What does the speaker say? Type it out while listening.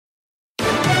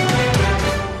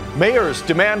Mayors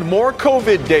demand more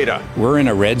COVID data. We're in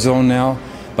a red zone now,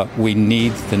 but we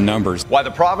need the numbers. Why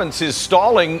the province is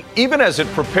stalling even as it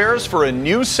prepares for a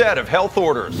new set of health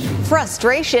orders.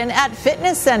 Frustration at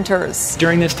fitness centers.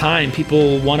 During this time,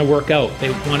 people want to work out.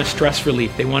 They want a stress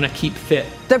relief. They want to keep fit.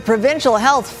 The provincial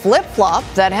health flip-flop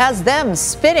that has them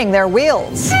spinning their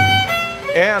wheels.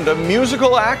 And a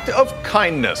musical act of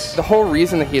kindness. The whole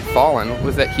reason that he had fallen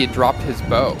was that he had dropped his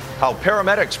bow. How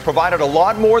paramedics provided a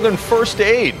lot more than first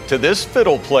aid to this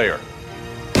fiddle player.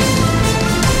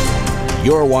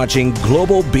 You're watching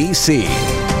Global BC.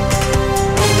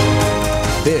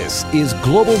 This is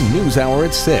Global News Hour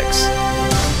at 6.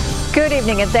 Good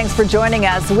evening and thanks for joining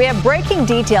us. We have breaking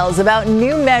details about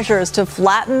new measures to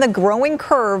flatten the growing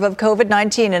curve of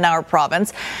COVID-19 in our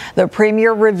province. The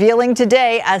Premier revealing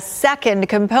today a second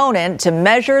component to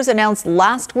measures announced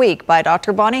last week by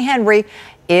Dr. Bonnie Henry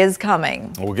is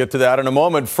coming. We'll get to that in a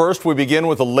moment. First, we begin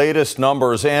with the latest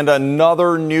numbers and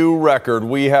another new record.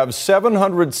 We have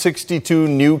 762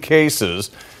 new cases.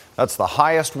 That's the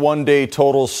highest one-day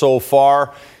total so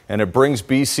far, and it brings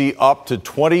BC up to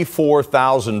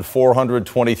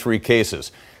 24,423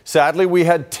 cases. Sadly, we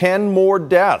had 10 more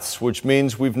deaths, which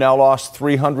means we've now lost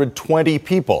 320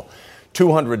 people.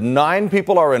 209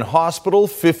 people are in hospital,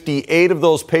 58 of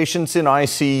those patients in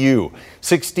ICU.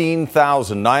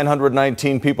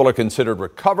 16,919 people are considered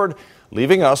recovered,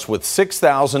 leaving us with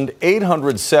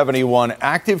 6,871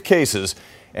 active cases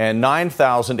and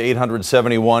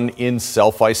 9,871 in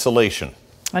self-isolation.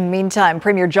 In the meantime,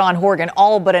 Premier John Horgan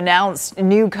all but announced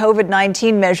new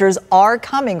COVID-19 measures are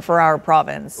coming for our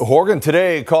province. Horgan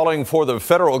today calling for the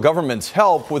federal government's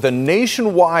help with a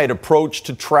nationwide approach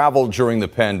to travel during the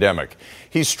pandemic.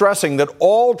 He's stressing that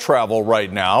all travel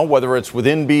right now, whether it's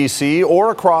within BC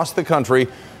or across the country,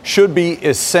 should be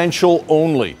essential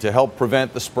only to help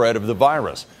prevent the spread of the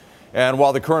virus. And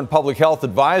while the current public health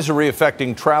advisory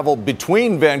affecting travel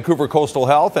between Vancouver Coastal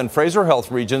Health and Fraser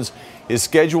Health regions is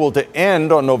scheduled to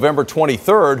end on November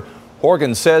 23rd,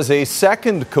 Horgan says a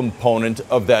second component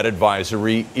of that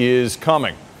advisory is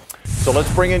coming. So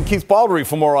let's bring in Keith Baldry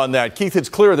for more on that. Keith, it's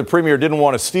clear the Premier didn't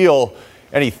want to steal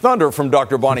any thunder from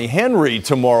Dr. Bonnie Henry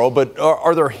tomorrow, but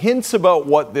are there hints about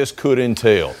what this could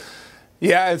entail?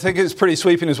 Yeah, I think it's pretty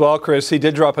sweeping as well, Chris. He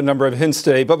did drop a number of hints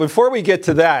today. But before we get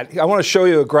to that, I want to show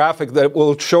you a graphic that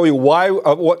will show you why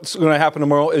what's going to happen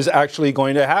tomorrow is actually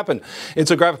going to happen. It's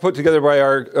a graphic put together by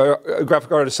our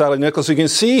graphic artist, Sally Nichols. You can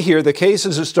see here the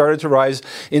cases have started to rise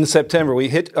in September. We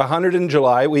hit 100 in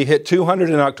July. We hit 200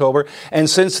 in October. And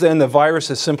since then, the virus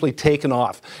has simply taken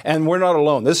off. And we're not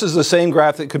alone. This is the same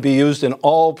graph that could be used in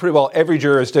pretty well every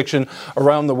jurisdiction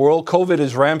around the world. COVID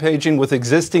is rampaging with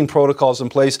existing protocols in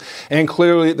place, and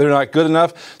clearly they're not good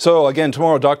enough. So again,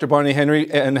 tomorrow, Dr. Bonnie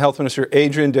Henry and Health Minister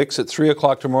Adrian Dix at 3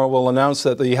 o'clock tomorrow will announce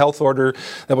that the health order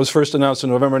that was first announced on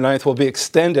November 9th will be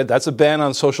extended. That's a ban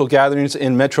on social gatherings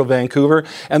in Metro Vancouver.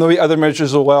 And there'll be other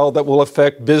measures as well that will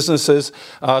affect businesses,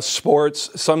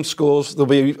 sports, some schools. There'll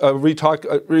be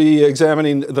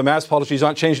re-examining the mask policy. She's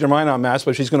not changing her mind on masks,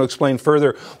 but she's going to explain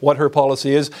further what her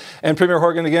policy is. And Premier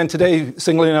Horgan again today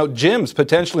singling out gyms,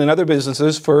 potentially, and other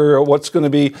businesses for what's going to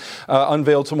be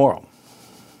unveiled tomorrow.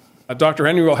 Dr.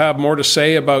 Henry will have more to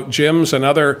say about gyms and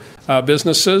other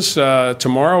businesses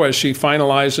tomorrow as she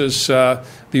finalizes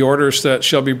the orders that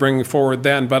she'll be bringing forward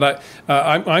then. But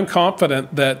I'm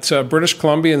confident that British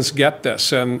Columbians get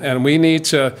this, and we need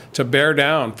to bear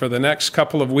down for the next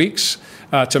couple of weeks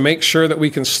to make sure that we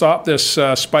can stop this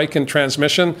spike in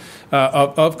transmission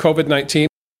of COVID-19.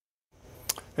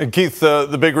 And Keith,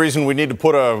 the big reason we need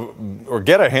to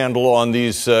get a handle on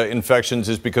these infections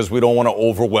is because we don't want to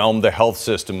overwhelm the health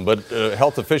system. But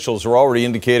health officials are already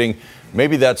indicating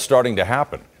maybe that's starting to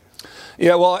happen.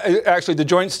 Yeah, well, actually, the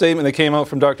joint statement that came out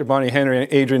from Dr. Bonnie Henry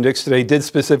and Adrian Dix today did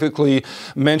specifically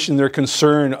mention their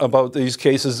concern about these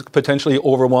cases potentially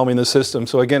overwhelming the system.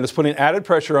 So again, it's putting added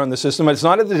pressure on the system. It's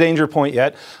not at the danger point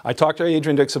yet. I talked to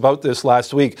Adrian Dix about this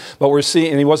last week, but we're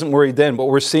seeing, and he wasn't worried then, but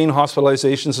we're seeing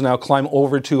hospitalizations now climb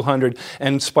over 200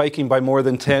 and spiking by more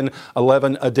than 10,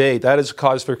 11 a day. That is a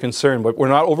cause for concern, but we're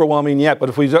not overwhelming yet. But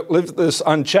if we leave this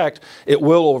unchecked, it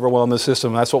will overwhelm the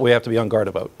system. That's what we have to be on guard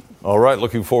about. All right,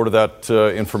 looking forward to that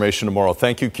information tomorrow.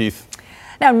 Thank you, Keith.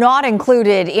 Now, not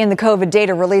included in the COVID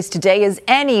data released today is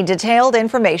any detailed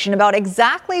information about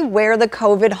exactly where the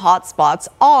COVID hotspots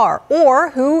are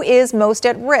or who is most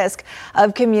at risk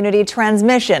of community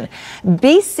transmission.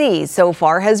 BC so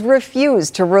far has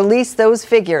refused to release those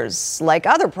figures like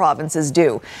other provinces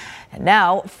do. And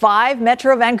now 5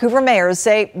 Metro Vancouver mayors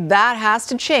say that has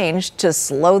to change to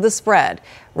slow the spread.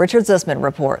 Richard Zussman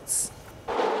reports.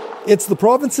 It's the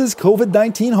province's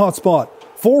COVID-19 hotspot.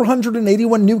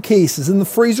 481 new cases in the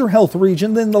Fraser Health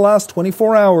region in the last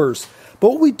 24 hours.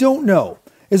 But what we don't know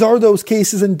is, are those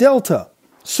cases in Delta,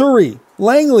 Surrey,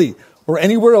 Langley, or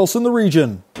anywhere else in the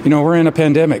region? We're in a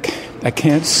pandemic. I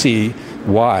can't see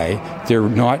why they're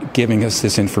not giving us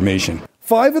this information.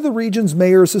 5 of the region's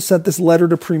mayors have sent this letter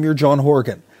to Premier John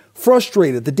Horgan,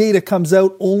 frustrated the data comes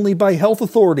out only by Health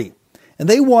Authority. And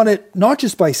they want it not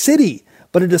just by city,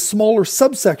 but into smaller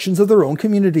subsections of their own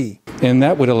community. And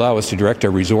that would allow us to direct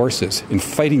our resources in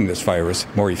fighting this virus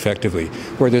more effectively.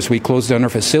 Whether we close down our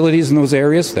facilities in those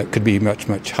areas, that could be much,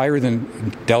 much higher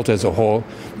than Delta as a whole,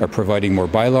 are providing more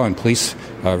bylaw and police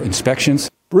inspections.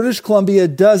 British Columbia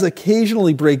does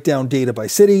occasionally break down data by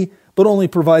city, but only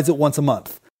provides it once a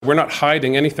month. We're not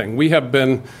hiding anything. We have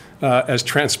been as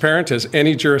transparent as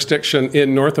any jurisdiction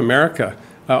in North America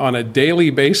on a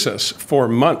daily basis for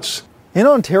months. In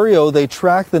Ontario, they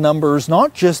track the numbers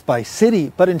not just by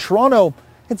city, but in Toronto,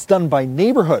 it's done by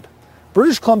neighbourhood.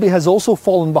 British Columbia has also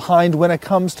fallen behind when it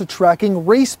comes to tracking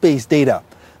race-based data.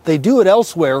 They do it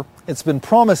elsewhere. It's been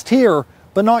promised here,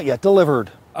 but not yet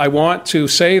delivered. I want to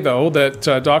say, though, that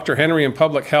Dr. Henry and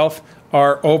Public Health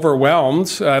are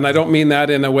overwhelmed, and I don't mean that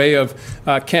in a way of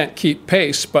can't keep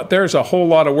pace, but there's a whole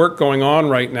lot of work going on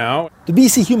right now. The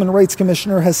BC Human Rights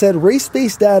Commissioner has said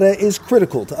race-based data is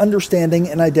critical to understanding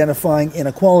and identifying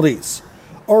inequalities.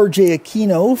 RJ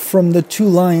Aquino from the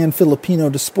Tulayan Filipino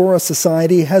Diaspora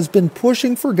Society has been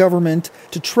pushing for government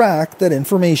to track that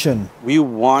information. We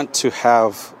want to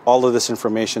have all of this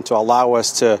information to allow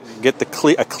us to get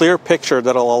a clear picture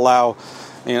that will allow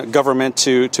government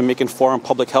to make informed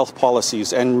public health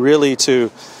policies, and really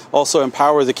to also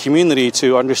empower the community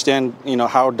to understand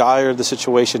how dire the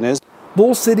situation is.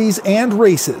 Both cities and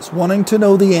races wanting to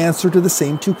know the answer to the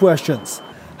same 2 questions.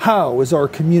 How is our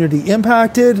community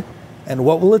impacted, and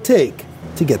what will it take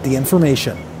to get the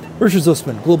information? Richard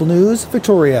Zussman, Global News,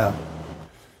 Victoria.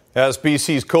 As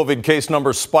BC's COVID case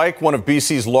numbers spike, one of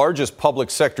BC's largest public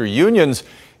sector unions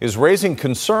is raising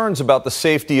concerns about the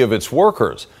safety of its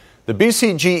workers. The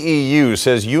BCGEU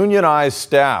says unionized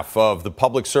staff of the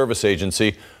Public Service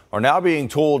Agency are now being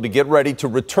told to get ready to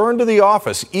return to the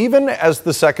office, even as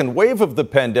the second wave of the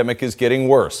pandemic is getting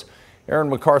worse. Aaron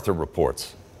MacArthur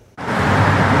reports.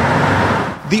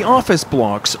 The office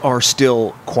blocks are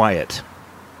still quiet.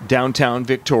 Downtown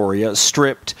Victoria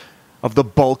stripped of the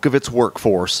bulk of its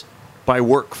workforce by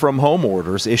work-from-home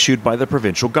orders issued by the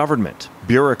provincial government.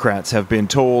 Bureaucrats have been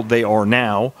told they are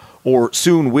now, or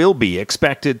soon will be,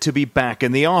 expected to be back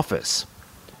in the office.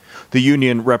 The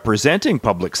union representing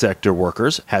public sector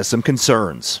workers has some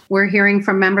concerns. We're hearing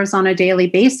from members on a daily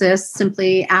basis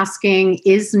simply asking,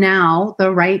 is now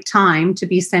the right time to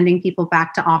be sending people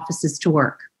back to offices to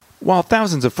work? While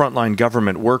thousands of frontline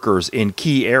government workers in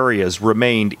key areas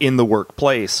remained in the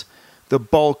workplace, the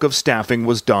bulk of staffing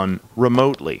was done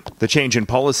remotely. The change in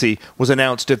policy was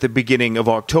announced at the beginning of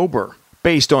October,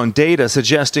 based on data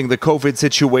suggesting the COVID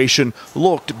situation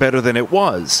looked better than it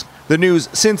was. The news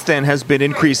since then has been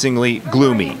increasingly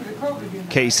gloomy.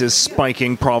 Cases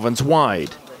spiking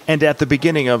province-wide. And at the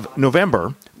beginning of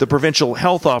November, the provincial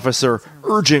health officer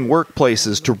urging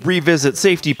workplaces to revisit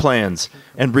safety plans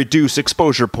and reduce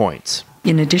exposure points.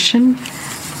 In addition,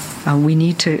 we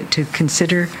need to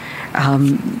consider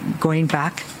going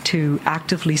back to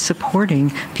actively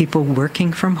supporting people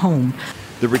working from home.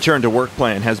 The return to work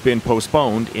plan has been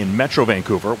postponed in Metro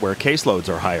Vancouver, where caseloads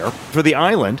are higher. For the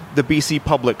island, the BC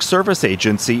Public Service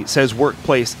Agency says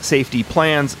workplace safety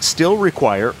plans still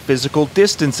require physical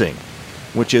distancing,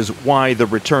 which is why the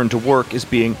return to work is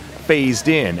being phased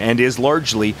in and is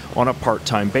largely on a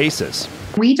part-time basis.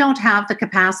 We don't have the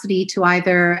capacity to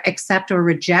either accept or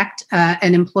reject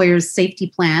an employer's safety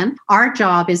plan. Our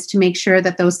job is to make sure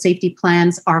that those safety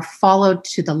plans are followed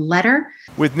to the letter.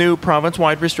 With new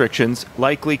province-wide restrictions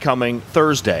likely coming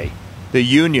Thursday, the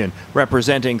union,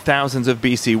 representing thousands of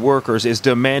BC workers, is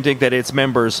demanding that its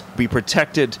members be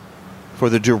protected for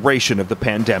the duration of the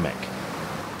pandemic.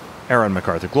 Aaron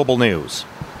MacArthur, Global News.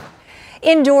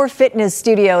 Indoor fitness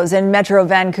studios in Metro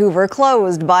Vancouver,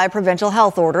 closed by provincial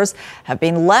health orders, have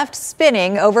been left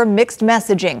spinning over mixed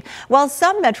messaging. While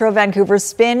some Metro Vancouver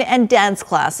spin and dance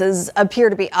classes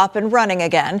appear to be up and running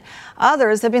again,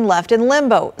 others have been left in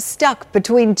limbo, stuck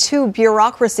between 2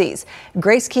 bureaucracies.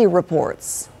 Grace Key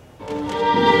reports.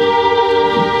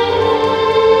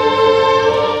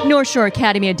 North Shore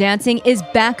Academy of Dancing is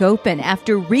back open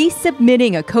after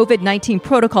resubmitting a COVID-19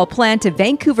 protocol plan to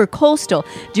Vancouver Coastal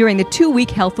during the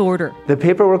 2-week health order. The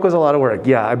paperwork was a lot of work.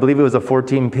 Yeah, I believe it was a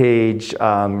 14-page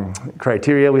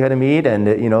criteria we had to meet, and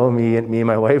me and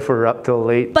my wife were up till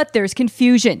late. But there's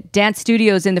confusion. Dance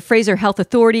studios in the Fraser Health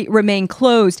Authority remain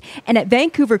closed, and at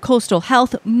Vancouver Coastal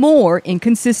Health, more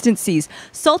inconsistencies.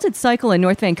 Salted Cycle in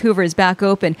North Vancouver is back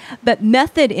open, but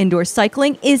Method Indoor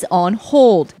Cycling is on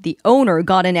hold. The owner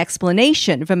got an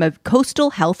explanation from a Coastal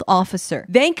Health officer.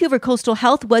 Vancouver Coastal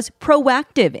Health was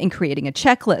proactive in creating a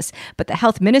checklist, but the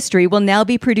Health Ministry will now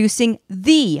be producing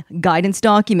the guidance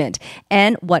document.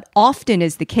 And what often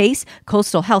is the case,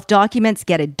 Coastal Health documents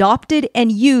get adopted and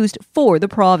used for the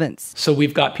province. So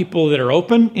we've got people that are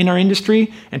open in our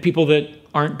industry and people that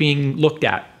aren't being looked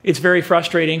at. It's very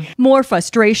frustrating. More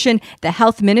frustration. The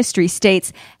Health Ministry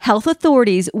states health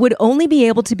authorities would only be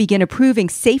able to begin approving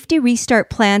safety restart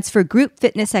plans for group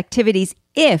fitness activities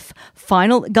if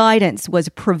final guidance was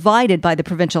provided by the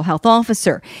provincial health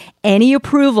officer. Any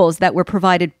approvals that were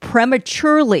provided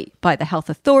prematurely by the health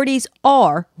authorities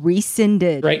are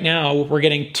rescinded. Right now, we're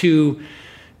getting two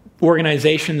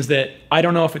organizations that I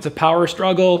don't know if it's a power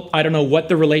struggle. I don't know what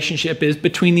the relationship is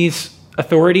between these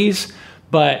authorities,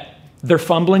 but they're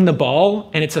fumbling the ball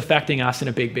and it's affecting us in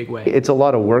a big, big way. It's a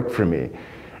lot of work for me.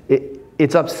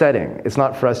 It's upsetting. It's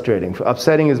not frustrating.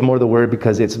 Upsetting is more the word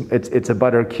because it's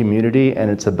about our community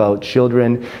and it's about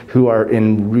children who are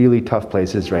in really tough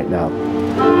places right now.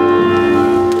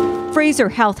 Fraser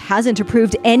Health hasn't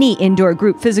approved any indoor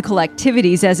group physical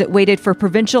activities as it waited for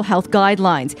provincial health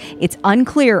guidelines. It's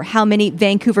unclear how many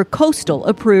Vancouver Coastal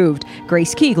approved.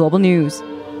 Grace Key, Global News.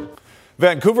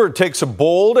 Vancouver takes a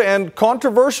bold and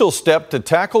controversial step to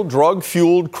tackle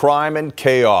drug-fueled crime and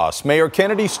chaos. Mayor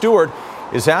Kennedy Stewart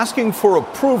is asking for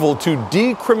approval to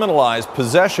decriminalize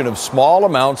possession of small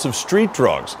amounts of street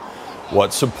drugs.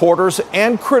 What supporters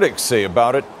and critics say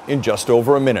about it in just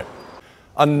over a minute.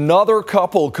 Another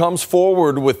couple comes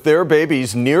forward with their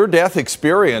baby's near-death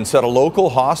experience at a local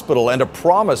hospital and a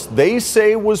promise they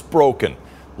say was broken.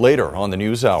 Later on the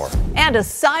News Hour. And a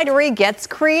cidery gets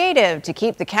creative to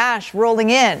keep the cash rolling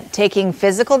in, taking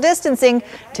physical distancing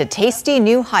to tasty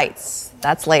new heights.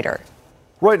 That's later.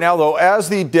 Right now, though, as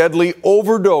the deadly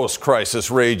overdose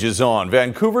crisis rages on,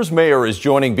 Vancouver's mayor is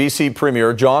joining BC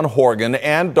Premier John Horgan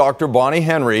and Dr. Bonnie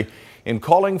Henry in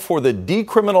calling for the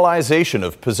decriminalization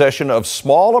of possession of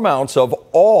small amounts of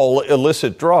all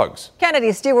illicit drugs.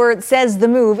 Kennedy Stewart says the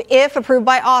move, if approved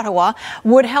by Ottawa,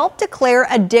 would help declare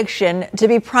addiction to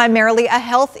be primarily a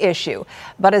health issue.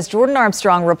 But as Jordan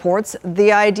Armstrong reports,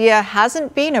 the idea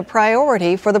hasn't been a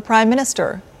priority for the Prime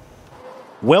Minister.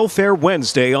 Welfare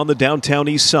Wednesday on the downtown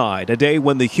east side, a day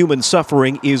when the human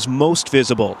suffering is most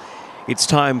visible. It's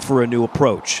time for a new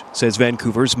approach, says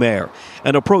Vancouver's mayor,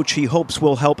 an approach he hopes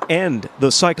will help end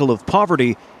the cycle of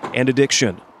poverty and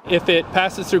addiction. If it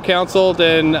passes through council,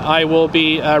 then I will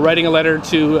be writing a letter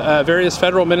to various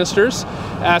federal ministers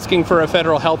asking for a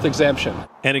federal health exemption.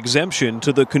 An exemption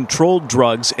to the Controlled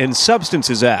Drugs and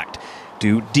Substances Act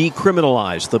to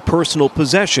decriminalize the personal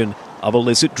possession of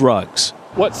illicit drugs.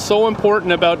 What's so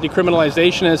important about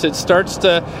decriminalization is it starts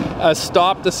to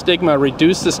stop the stigma,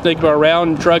 reduce the stigma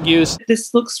around drug use.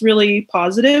 This looks really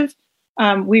positive.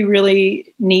 We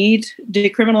really need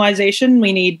decriminalization.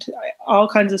 We need all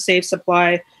kinds of safe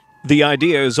supply. The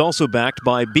idea is also backed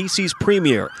by BC's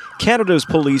Premier, Canada's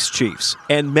police chiefs,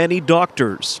 and many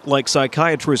doctors, like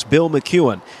psychiatrist Bill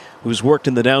McEwen, who's worked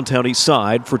in the downtown east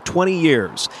side for 20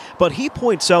 years. But he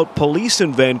points out police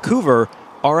in Vancouver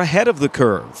are ahead of the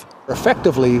curve.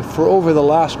 Effectively, for over the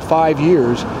last 5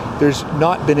 years, there's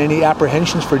not been any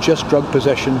apprehensions for just drug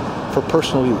possession for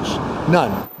personal use.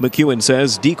 None. McEwen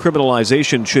says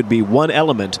decriminalization should be one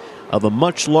element of a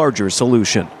much larger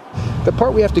solution. The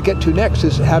part we have to get to next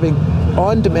is having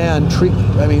on-demand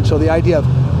treatment. So the idea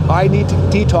of I need to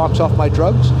detox off my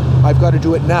drugs, I've got to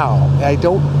do it now. I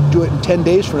don't do it in 10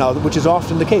 days from now, which is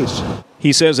often the case.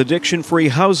 He says addiction-free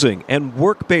housing and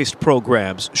work-based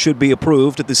programs should be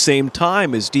approved at the same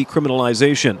time as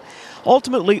decriminalization.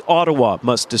 Ultimately, Ottawa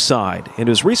must decide, and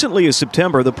as recently as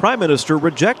September, the Prime Minister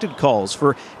rejected calls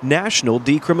for national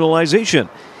decriminalization.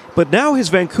 But now his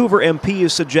Vancouver MP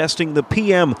is suggesting the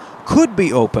PM could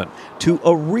be open to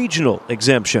a regional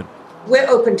exemption. We're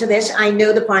open to this. I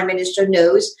know the Prime Minister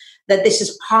knows that this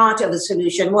is part of the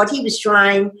solution. What he was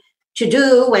trying to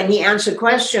do when he answered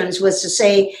questions was to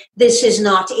say, this is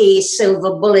not a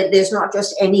silver bullet. There's not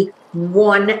just any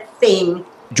one thing.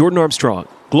 Jordan Armstrong,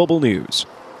 Global News.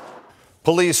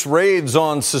 Police raids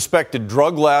on suspected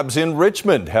drug labs in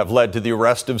Richmond have led to the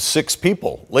arrest of 6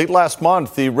 people. Late last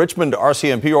month, the Richmond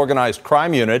RCMP Organized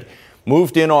Crime Unit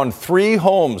moved in on 3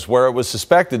 homes where it was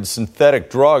suspected synthetic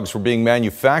drugs were being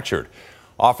manufactured.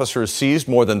 Officers seized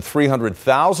more than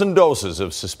 300,000 doses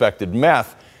of suspected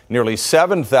meth, nearly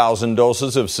 7,000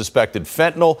 doses of suspected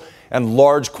fentanyl, and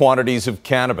large quantities of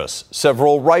cannabis.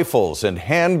 Several rifles and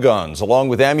handguns, along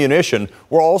with ammunition,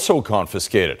 were also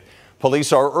confiscated.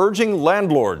 Police are urging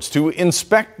landlords to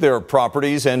inspect their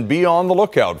properties and be on the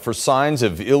lookout for signs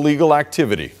of illegal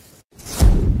activity.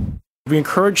 We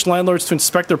encourage landlords to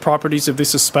inspect their properties if they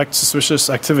suspect suspicious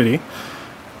activity.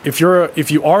 If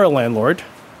you are a landlord,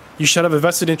 you should have a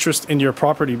vested interest in your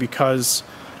property, because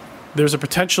there's a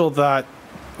potential that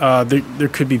there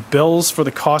could be bills for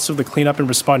the cost of the cleanup and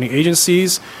responding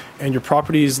agencies, and your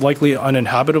property is likely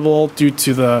uninhabitable due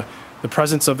to the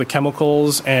presence of the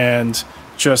chemicals, and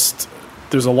just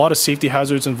there's a lot of safety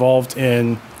hazards involved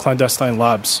in clandestine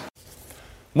labs.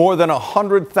 More than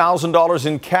 $100,000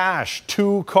 in cash,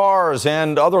 2 cars,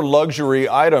 and other luxury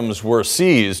items were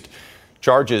seized.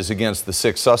 Charges against the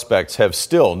 6 suspects have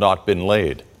still not been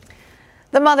laid.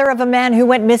 The mother of a man who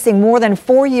went missing more than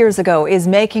 4 years ago is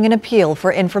making an appeal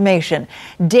for information.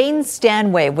 Dane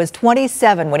Stanway was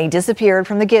 27 when he disappeared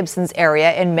from the Gibsons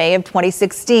area in May of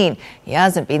 2016. He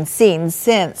hasn't been seen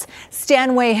since.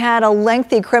 Stanway had a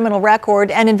lengthy criminal record,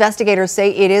 and investigators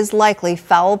say it is likely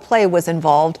foul play was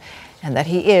involved and that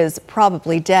he is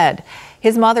probably dead.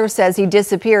 His mother says he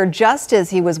disappeared just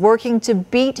as he was working to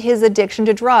beat his addiction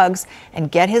to drugs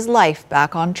and get his life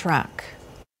back on track.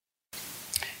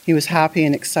 He was happy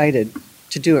and excited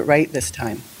to do it right this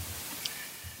time.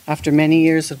 After many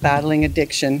years of battling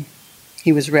addiction,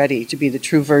 he was ready to be the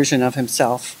true version of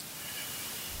himself,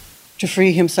 to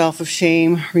free himself of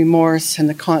shame, remorse, and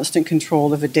the constant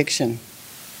control of addiction.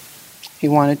 He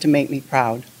wanted to make me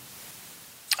proud.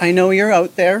 I know you're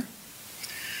out there.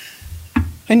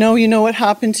 I know you know what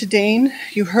happened to Dane.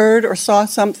 You heard or saw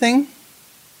something.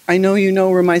 I know you know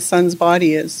where my son's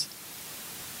body is.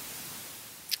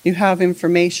 You have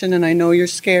information, and I know you're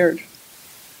scared.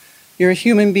 You're a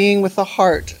human being with a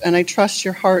heart, and I trust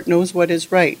your heart knows what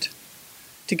is right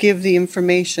to give the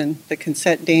information that can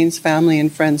set Dane's family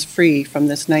and friends free from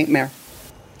this nightmare.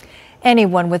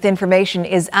 Anyone with information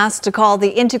is asked to call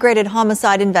the Integrated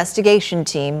Homicide Investigation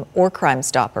Team or Crime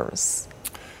Stoppers.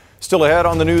 Still ahead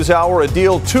on the News Hour, a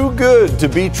deal too good to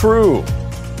be true.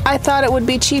 I thought it would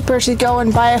be cheaper to go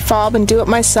and buy a fob and do it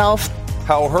myself.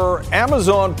 How her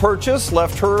Amazon purchase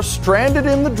left her stranded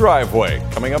in the driveway.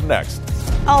 Coming up next.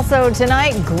 Also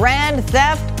tonight, Grand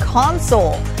Theft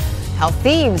Console. How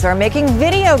thieves are making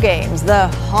video games the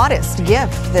hottest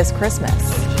gift this Christmas.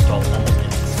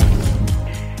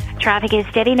 Traffic is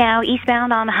steady now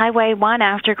eastbound on Highway 1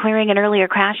 after clearing an earlier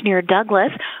crash near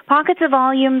Douglas. Pockets of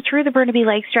volume through the Burnaby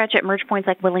Lake stretch at merge points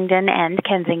like Willingdon and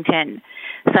Kensington.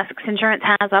 Sussex Insurance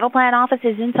has Autoplan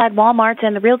offices inside Walmarts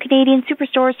and the Real Canadian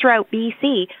Superstores throughout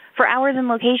BC. For hours and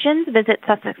locations, visit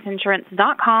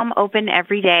sussexinsurance.com, open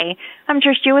every day. I'm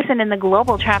Trish Jewison in the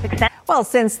Global Traffic Center. Well,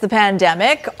 since the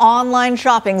pandemic, online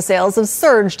shopping sales have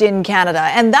surged in Canada,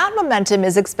 and that momentum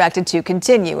is expected to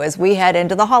continue as we head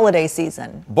into the holiday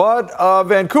season. But a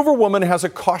Vancouver woman has a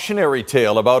cautionary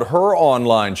tale about her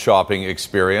online shopping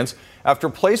experience after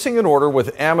placing an order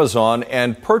with Amazon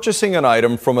and purchasing an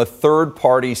item from a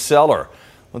third-party seller.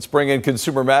 Let's bring in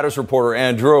Consumer Matters reporter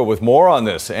Ann Drew with more on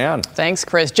this. Ann. Thanks,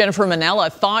 Chris. Jennifer Manella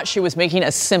thought she was making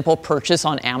a simple purchase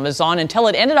on Amazon until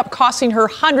it ended up costing her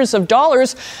hundreds of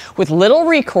dollars with little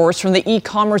recourse from the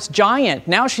e-commerce giant.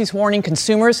 Now she's warning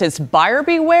consumers it's buyer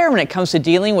beware when it comes to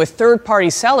dealing with third-party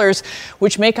sellers,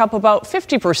 which make up about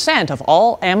 50% of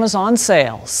all Amazon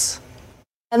sales.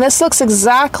 And this looks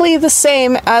exactly the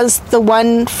same as the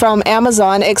one from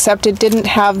Amazon, except it didn't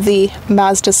have the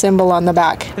Mazda symbol on the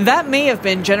back. That may have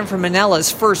been Jennifer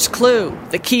Manella's first clue.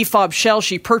 The key fob shell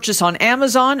she purchased on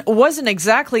Amazon wasn't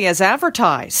exactly as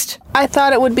advertised. I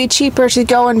thought it would be cheaper to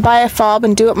go and buy a fob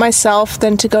and do it myself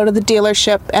than to go to the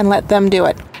dealership and let them do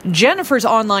it. Jennifer's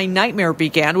online nightmare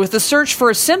began with a search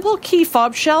for a simple key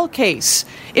fob shell case.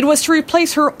 It was to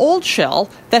replace her old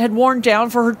shell that had worn down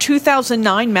for her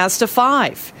 2009 Mazda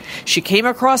 5. She came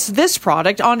across this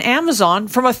product on Amazon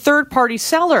from a third-party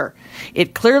seller.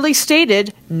 It clearly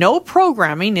stated no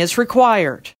programming is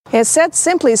required. It said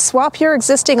simply swap your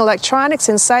existing electronics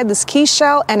inside this key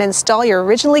shell and install your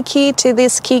original key to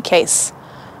this key case.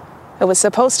 It was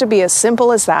supposed to be as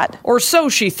simple as that. Or so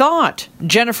she thought.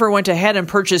 Jennifer went ahead and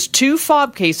purchased 2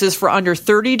 fob cases for under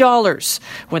 $30.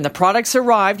 When the products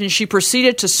arrived and she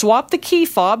proceeded to swap the key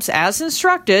fobs as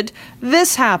instructed,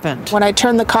 this happened. When I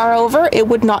turned the car over, it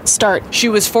would not start. She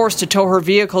was forced to tow her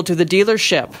vehicle to the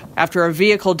dealership. After a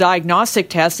vehicle diagnostic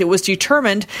test, it was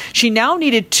determined she now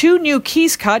needed 2 new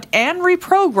keys cut and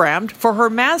reprogrammed for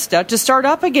her Mazda to start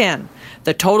up again.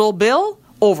 The total bill?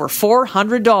 Over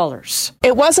 $400.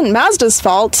 It wasn't Mazda's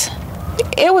fault.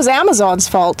 It was Amazon's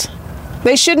fault.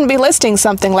 They shouldn't be listing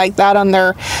something like that on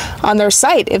their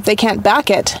site if they can't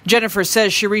back it. Jennifer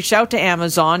says she reached out to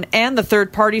Amazon and the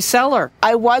third-party seller.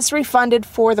 I was refunded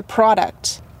for the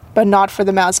product, but not for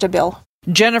the Mazda bill.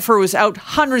 Jennifer was out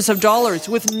hundreds of dollars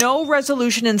with no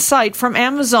resolution in sight from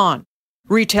Amazon.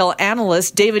 Retail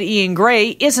analyst David Ian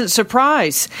Gray isn't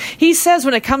surprised. He says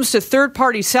when it comes to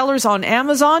third-party sellers on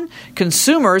Amazon,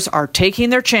 consumers are taking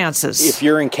their chances. If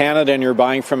you're in Canada and you're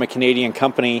buying from a Canadian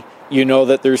company, you know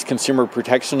that there's consumer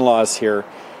protection laws here.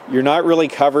 You're not really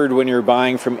covered when you're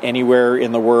buying from anywhere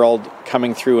in the world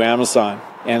coming through Amazon.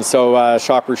 And so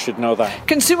shoppers should know that.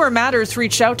 Consumer Matters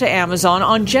reached out to Amazon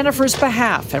on Jennifer's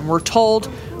behalf and were told,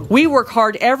 "We work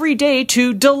hard every day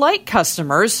to delight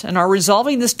customers and are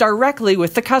resolving this directly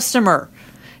with the customer.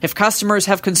 If customers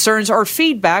have concerns or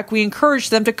feedback, we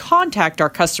encourage them to contact our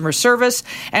customer service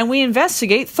and we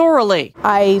investigate thoroughly."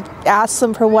 I asked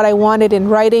them for what I wanted in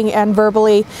writing and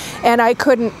verbally, and I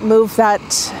couldn't move that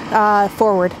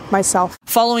forward myself.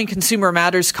 Following Consumer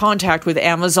Matters' contact with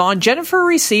Amazon, Jennifer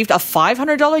received a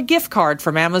 $500 gift card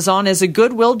from Amazon as a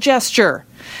goodwill gesture.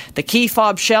 The key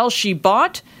fob shell she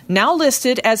bought, now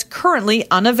listed as currently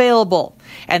unavailable,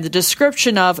 and the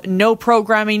description of "no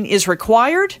programming is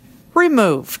required"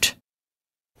 removed.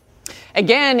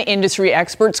 Again, industry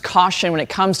experts caution when it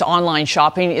comes to online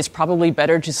shopping, it's probably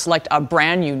better to select a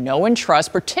brand you know and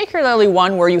trust, particularly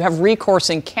one where you have recourse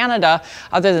in Canada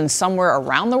other than somewhere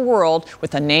around the world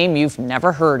with a name you've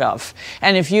never heard of.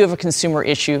 And if you have a consumer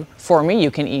issue for me, you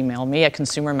can email me at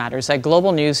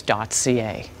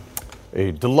consumermatters@globalnews.ca.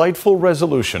 A delightful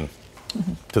resolution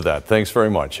to that. Thanks very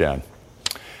much, Ann.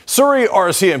 Surrey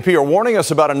RCMP are warning us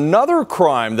about another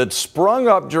crime that sprung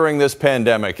up during this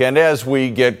pandemic and as we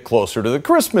get closer to the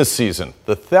Christmas season,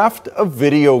 the theft of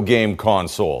video game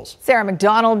consoles. Sarah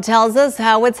McDonald tells us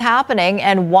how it's happening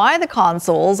and why the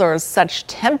consoles are such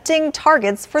tempting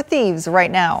targets for thieves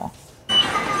right now.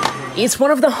 It's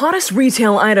one of the hottest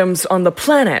retail items on the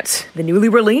planet, the newly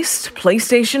released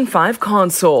PlayStation 5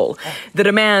 console. The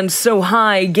demand so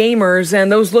high, gamers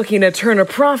and those looking to turn a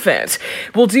profit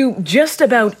will do just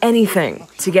about anything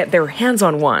to get their hands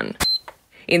on one.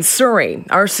 In Surrey,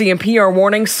 RCMP are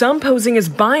warning some posing as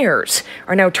buyers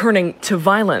are now turning to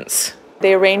violence.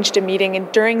 They arranged a meeting, and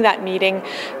during that meeting,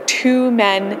 2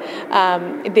 men,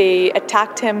 they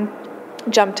attacked him,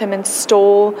 jumped him, and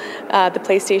stole the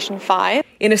PlayStation 5.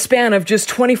 In a span of just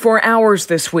 24 hours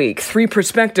this week, 3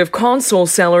 prospective console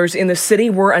sellers in the city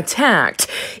were attacked.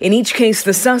 In each case,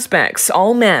 the suspects,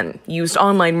 all men, used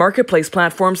online marketplace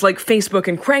platforms like Facebook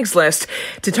and Craigslist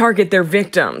to target their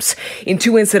victims. In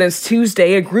 2 incidents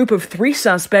Tuesday, a group of 3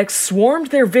 suspects swarmed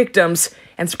their victims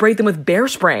and sprayed them with bear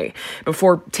spray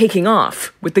before taking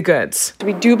off with the goods.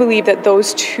 We do believe that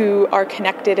those 2 are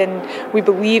connected, and we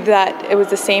believe that it was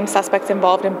the same suspects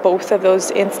involved in both of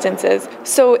those instances.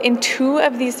 So in 2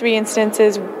 of these 3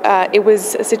 instances, it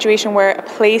was a situation where a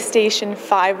PlayStation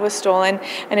 5 was stolen,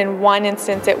 and in 1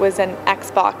 instance it was an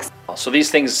Xbox. So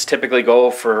these things typically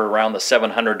go for around the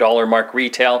 $700 mark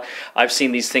retail. I've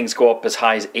seen these things go up as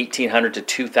high as $1,800 to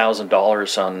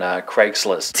 $2,000 on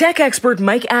Craigslist. Tech expert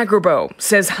Mike Agrabo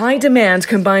says high demand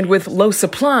combined with low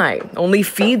supply only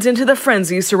feeds into the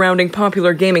frenzy surrounding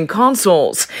popular gaming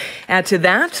consoles. Add to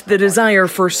that the desire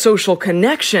for social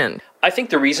connection. I think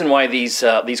the reason why these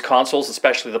consoles,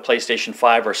 especially the PlayStation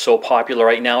 5, are so popular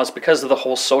right now is because of the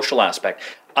whole social aspect.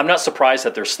 I'm not surprised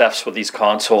that there's thefts with these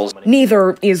consoles.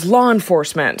 Neither is law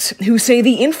enforcement, who say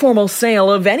the informal sale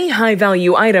of any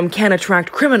high-value item can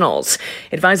attract criminals,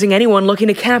 advising anyone looking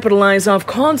to capitalize off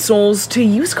consoles to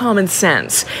use common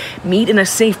sense, meet in a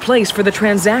safe place for the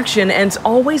transaction, and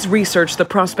always research the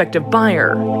prospective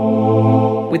buyer.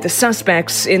 With the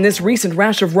suspects in this recent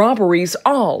rash of robberies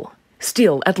all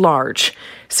still at large.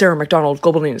 Sarah McDonald,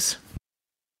 Global News.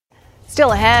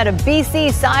 Still ahead, a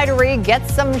BC cidery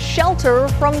gets some shelter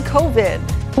from COVID.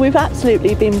 We've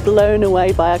absolutely been blown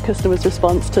away by our customers'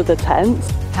 response to the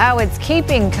tents. How it's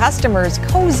keeping customers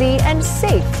cozy and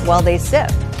safe while they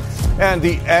sip. And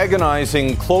the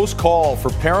agonizing close call for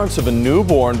parents of a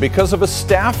newborn because of a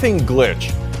staffing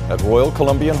glitch at Royal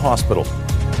Columbian Hospital.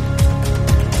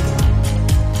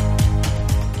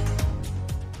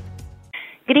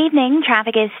 evening,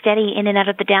 traffic is steady in and out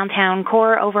of the downtown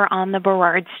core over on the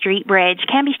Burrard Street Bridge.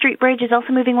 Cambie Street Bridge is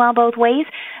also moving well both ways.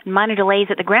 Minor delays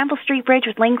at the Granville Street Bridge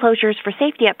with lane closures for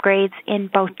safety upgrades in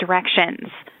both directions.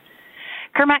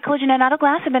 Kermac Collision and Auto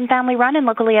Glass have been family-run and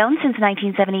locally owned since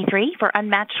 1973. For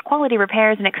unmatched quality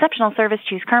repairs and exceptional service,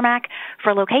 choose Kermac.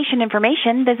 For location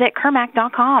information, visit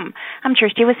Kermac.com. I'm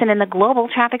Trish Jewison in the Global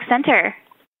Traffic Center.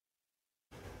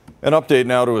 An update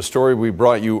now to a story we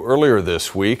brought you earlier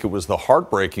this week. It was the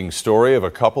heartbreaking story of a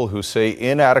couple who say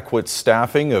inadequate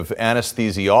staffing of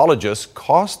anesthesiologists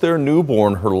cost their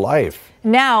newborn her life.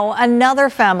 Now,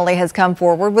 another family has come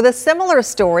forward with a similar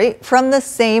story from the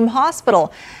same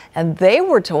hospital, and they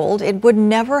were told it would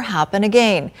never happen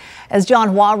again. As John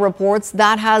Hua reports,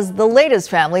 that has the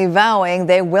latest family vowing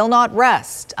they will not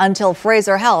rest until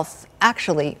Fraser Health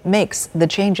actually makes the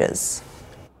changes.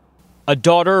 A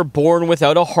daughter born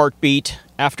without a heartbeat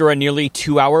after a nearly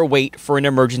 2-hour wait for an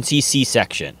emergency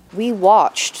C-section. We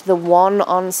watched the one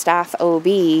on-staff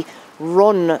OB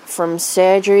run from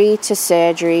surgery to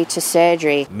surgery to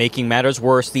surgery. Making matters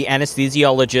worse, the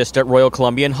anesthesiologist at Royal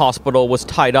Columbian Hospital was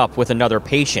tied up with another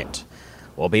patient.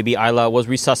 While baby Isla was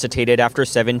resuscitated after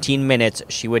 17 minutes,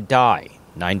 she would die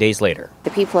 9 days later. The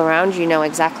people around you know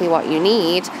exactly what you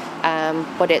need,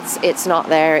 but it's not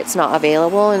there, it's not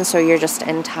available, and so you're just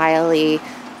entirely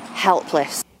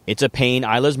helpless. It's a pain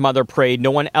Isla's mother prayed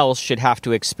no one else should have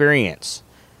to experience,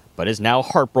 but is now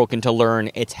heartbroken to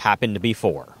learn it's happened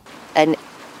before. An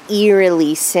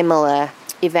eerily similar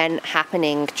event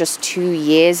happening just 2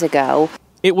 years ago.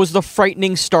 It was the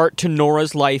frightening start to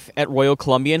Nora's life at Royal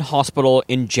Columbian Hospital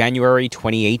in January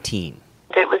 2018.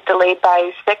 It was delayed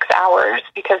by 6 hours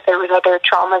because there was other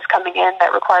traumas coming in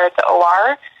that required the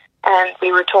OR, and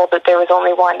we were told that there was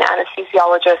only one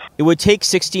anesthesiologist. It would take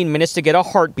 16 minutes to get a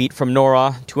heartbeat from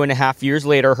Nora. 2.5 years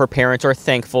later, her parents are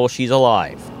thankful she's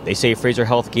alive. They say Fraser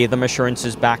Health gave them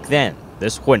assurances back then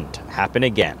this wouldn't happen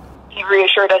again. He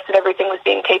reassured us that everything was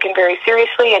being taken very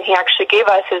seriously, and he actually gave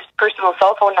us his personal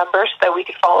cell phone number so that we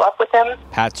could follow up with him.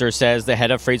 Patzer says the head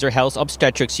of Fraser Health's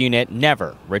obstetrics unit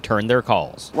never returned their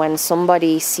calls. When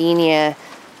somebody senior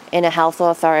in a health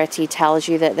authority tells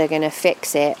you that they're going to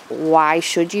fix it, why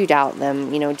should you doubt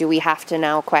them? You know, do we have to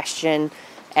now question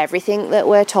everything that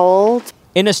we're told?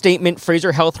 In a statement,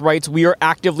 Fraser Health writes, "We are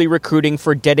actively recruiting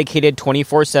for dedicated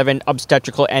 24/7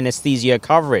 obstetrical anesthesia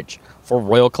coverage for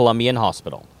Royal Columbian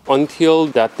Hospital." Until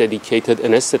that dedicated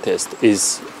anesthetist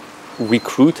is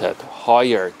recruited,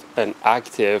 hired, and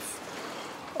active,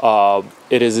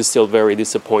 it is still very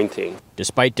disappointing.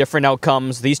 Despite different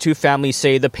outcomes, these two families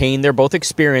say the pain they're both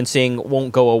experiencing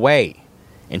won't go away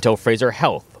until Fraser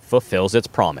Health fulfills its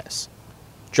promise.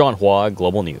 John Hua,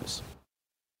 Global News.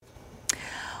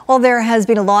 Well, there has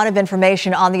been a lot of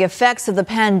information on the effects of the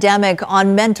pandemic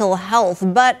on mental health,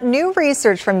 but new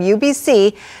research from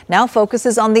UBC now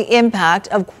focuses on the impact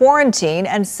of quarantine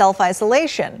and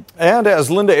self-isolation. And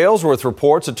as Linda Aylesworth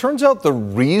reports, it turns out the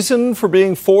reason for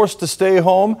being forced to stay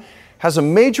home has a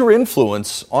major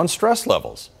influence on stress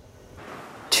levels.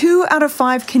 2 out of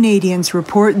 5 Canadians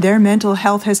report their mental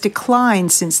health has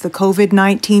declined since the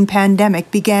COVID-19 pandemic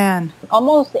began.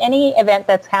 Almost any event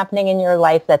that's happening in your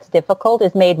life that's difficult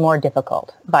is made more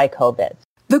difficult by COVID.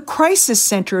 The Crisis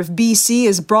Centre of BC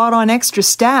has brought on extra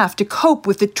staff to cope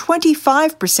with the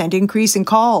 25% increase in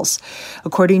calls.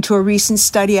 According to a recent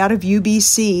study out of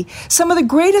UBC, some of the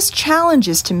greatest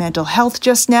challenges to mental health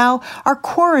just now are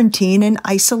quarantine and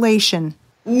isolation.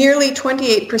 Nearly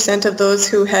 28% of those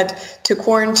who had to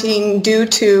quarantine due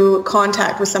to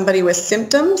contact with somebody with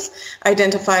symptoms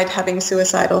identified having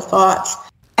suicidal thoughts.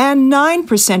 And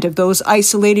 9% of those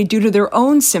isolated due to their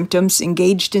own symptoms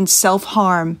engaged in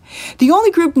self-harm. The only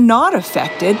group not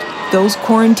affected, those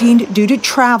quarantined due to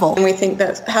travel. And we think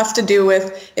that has to do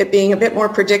with it being a bit more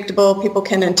predictable. People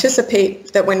can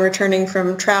anticipate that when returning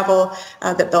from travel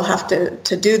that they'll have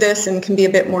to do this and can be a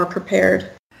bit more prepared.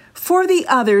 For the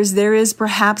others, there is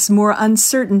perhaps more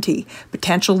uncertainty,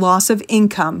 potential loss of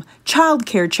income,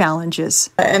 childcare challenges.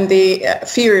 And the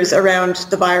fears around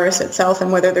the virus itself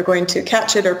and whether they're going to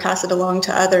catch it or pass it along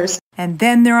to others. And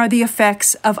then there are the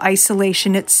effects of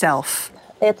isolation itself.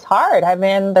 It's hard. I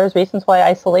mean, there's reasons why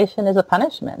isolation is a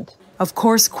punishment. Of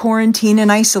course, quarantine and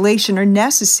isolation are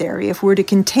necessary if we're to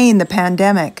contain the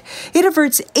pandemic. It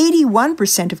averts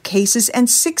 81% of cases and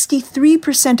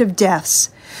 63% of deaths.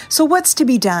 So what's to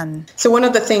be done? So one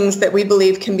of the things that we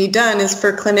believe can be done is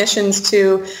for clinicians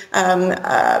to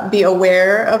be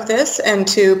aware of this and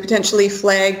to potentially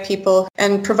flag people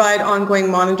and provide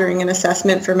ongoing monitoring and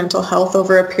assessment for mental health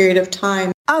over a period of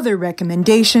time. other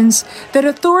recommendations that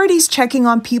authorities checking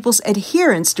on people's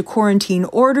adherence to quarantine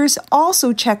orders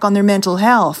also check on their mental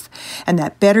health, and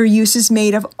that better use is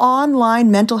made of online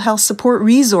mental health support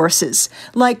resources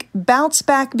like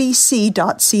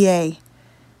bouncebackbc.ca.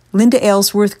 Linda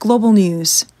Aylesworth, Global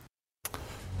News.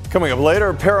 Coming up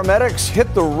later, paramedics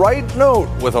hit the right note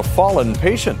with a fallen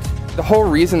patient. The whole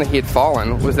reason that he had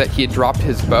fallen was that he had dropped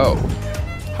his bow.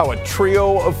 How a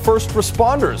trio of first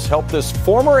responders helped this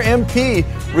former MP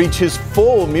reach his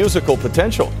full musical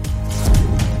potential.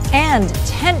 And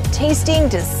tent tasting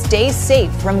to stay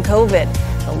safe from COVID.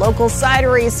 The local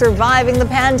cidery surviving the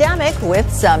pandemic with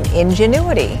some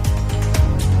ingenuity.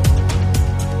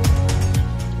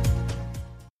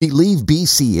 Believe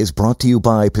BC is brought to you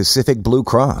by Pacific Blue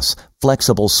Cross.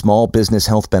 Flexible small business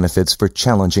health benefits for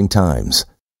challenging times.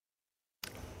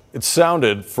 It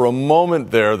sounded for a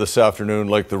moment there this afternoon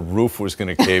like the roof was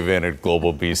going to cave in at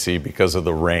Global BC because of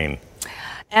the rain.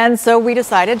 And so we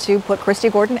decided to put Christy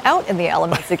Gordon out in the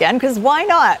elements again, because why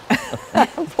not?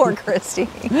 Poor Christy.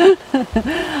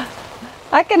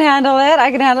 I can handle it.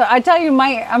 I tell you,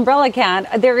 my umbrella can't.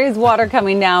 There is water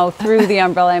coming now through the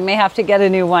umbrella. I may have to get a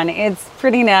new one. It's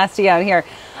pretty nasty out here.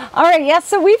 All right, yes,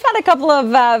 so we've had a couple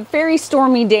of very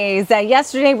stormy days.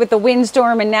 Yesterday with the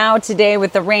windstorm and now today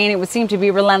with the rain. It would seem to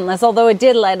be relentless, although it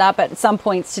did let up at some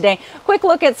points today. Quick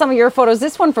look at some of your photos.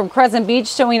 This one from Crescent Beach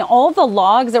showing all the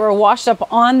logs that were washed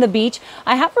up on the beach.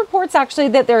 I have reports actually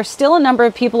that there are still a number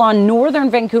of people on northern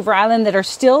Vancouver Island that are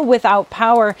still without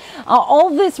power.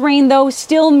 All this rain, though,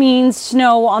 still means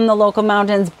snow on the local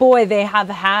mountains. Boy, they have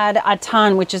had a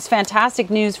ton, which is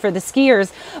fantastic news for the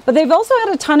skiers. But they've also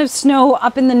had a ton of snow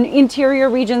up in the interior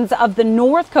regions of the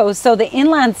north coast, so the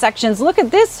inland sections. Look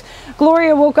at this.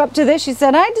 Gloria woke up to this. She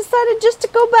said, I decided just to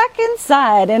go back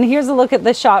inside. And here's a look at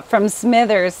the shot from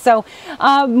Smithers. So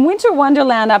winter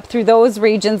wonderland up through those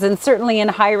regions and certainly in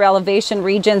higher elevation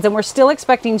regions. And we're still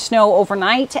expecting snow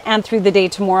overnight and through the day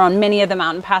tomorrow on many of the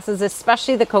mountain passes,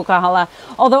 especially the Coquihalla.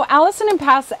 Although Allison and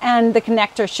Pass and the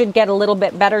Connector should get a little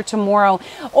bit better tomorrow.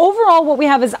 Overall, what we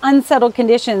have is unsettled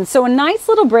conditions. So a nice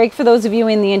little break for those of you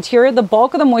in the interior. The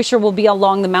bulk of the moisture will be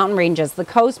along the mountain ranges, the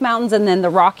coast mountains and then the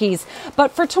Rockies.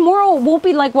 But for tomorrow, it won't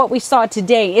be like what we saw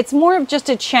today. It's more of just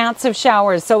a chance of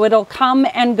showers, so it'll come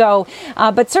and go.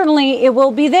 But certainly it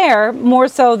will be there more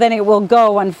so than it will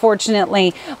go,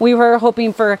 unfortunately. We were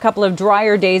hoping for a couple of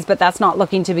drier days, but that's not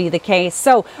looking to be the case.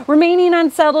 So remaining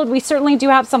unsettled, we certainly do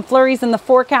have some flurries in the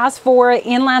forecast for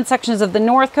inland sections of the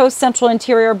north coast, central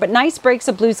interior, but nice breaks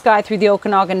of blue sky through the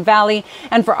Okanagan Valley.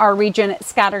 And for our region,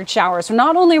 scattered showers. So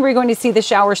not only are we going to see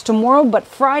the showers tomorrow, but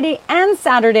Friday and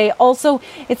Saturday also.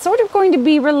 It's sort of going to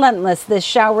be relentless, this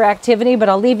shower activity, but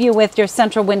I'll leave you with your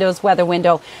Central Windows weather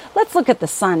window. Let's look at the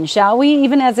sun, shall we?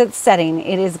 Even as it's setting,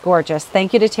 it is gorgeous.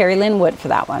 Thank you to Terry Lynn Wood for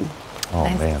that one. Oh,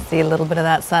 nice man. to see a little bit of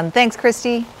that sun. Thanks,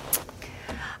 Christy.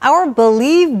 Our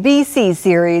Believe BC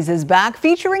series is back,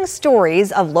 featuring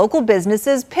stories of local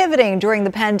businesses pivoting during the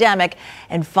pandemic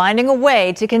and finding a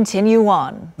way to continue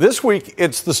on. This week,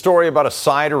 it's the story about a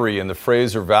cidery in the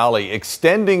Fraser Valley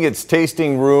extending its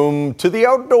tasting room to the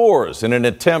outdoors in an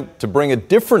attempt to bring a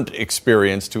different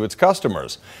experience to its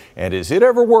customers. And is it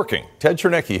ever working? Ted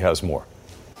Chernecki has more.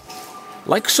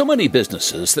 Like so many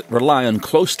businesses that rely on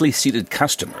closely seated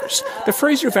customers, the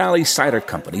Fraser Valley Cider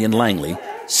Company in Langley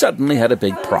suddenly had a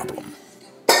big problem.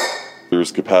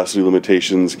 There's capacity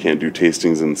limitations, can't do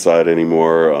tastings inside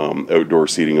anymore, outdoor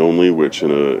seating only, which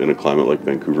in a climate like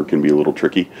Vancouver can be a little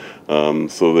tricky.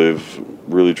 So they've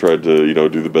really tried to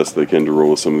do the best they can to roll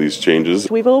with some of these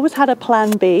changes. We've always had a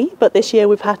plan B, but this year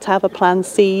we've had to have a plan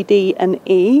C, D and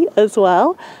E as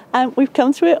well. And we've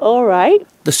come through it all right.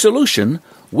 The solution?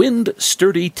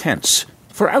 Wind-sturdy tents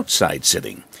for outside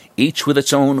sitting, each with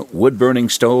its own wood-burning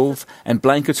stove and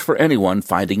blankets for anyone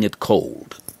finding it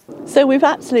cold. So we've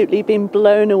absolutely been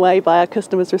blown away by our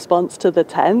customers' response to the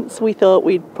tents. We thought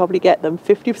we'd probably get them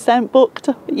 50% booked,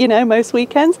 most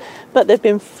weekends, but they've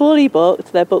been fully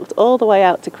booked. They're booked all the way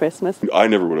out to Christmas. I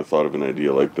never would have thought of an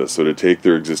idea like this. So to take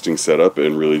their existing setup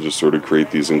and really just sort of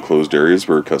create these enclosed areas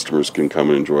where customers can come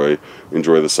and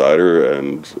enjoy the cider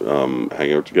and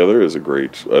hang out together I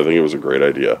think it was a great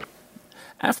idea.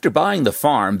 After buying the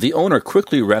farm, the owner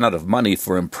quickly ran out of money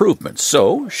for improvements,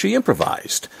 so she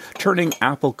improvised, turning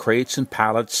apple crates and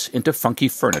pallets into funky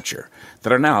furniture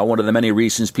that are now one of the many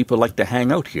reasons people like to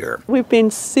hang out here. We've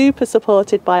been super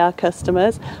supported by our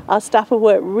customers. Our staff have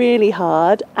worked really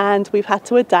hard and we've had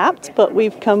to adapt, but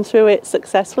we've come through it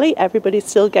successfully. Everybody's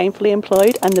still gainfully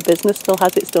employed and the business still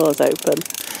has its doors open.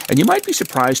 And you might be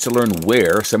surprised to learn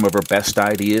where some of our best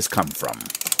ideas come from.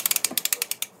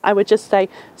 I would just say,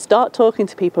 start talking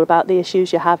to people about the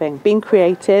issues you're having, being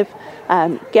creative,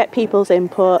 get people's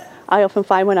input. I often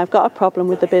find when I've got a problem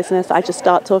with the business, I just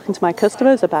start talking to my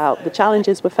customers about the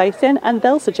challenges we're facing, and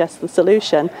they'll suggest the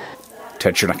solution.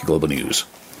 Ted Chernecki, Global News.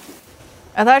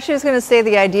 I thought she was going to say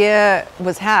the idea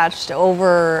was hatched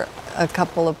over a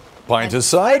couple of pints of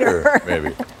cider,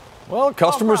 maybe. Well,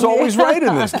 customer's always right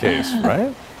in this case,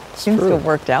 right? Seems to have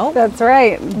worked out. That's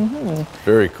right. Mm-hmm.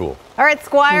 Very cool. All right,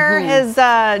 Squire has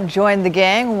joined the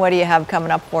gang. What do you have coming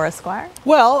up for us, Squire?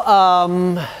 Well,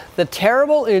 the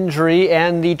terrible injury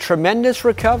and the tremendous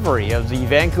recovery of the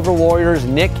Vancouver Warriors'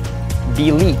 Nick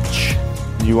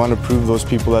Bilic. You want to prove those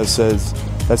people that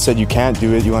said you can't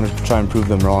do it, you want to try and prove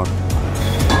them wrong.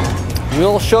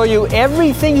 We'll show you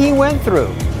everything he went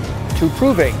through to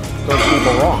proving those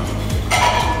people wrong.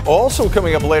 Also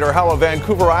coming up later, how a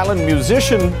Vancouver Island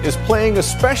musician is playing a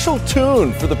special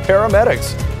tune for the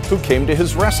paramedics who came to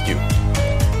his rescue.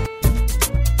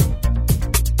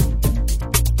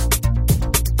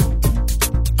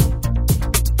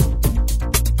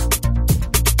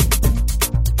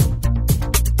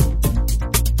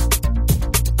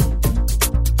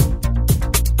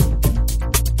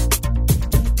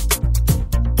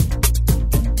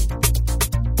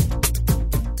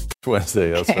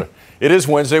 Wednesday, that's right. It is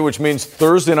Wednesday, which means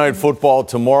Thursday night football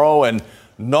tomorrow, and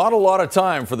not a lot of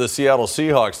time for the Seattle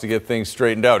Seahawks to get things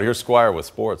straightened out. Here's Squire with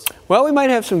sports. Well, we might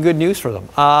have some good news for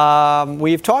them.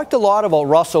 We've talked a lot about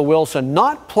Russell Wilson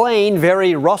not playing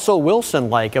very Russell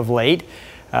Wilson-like of late,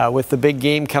 with the big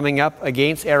game coming up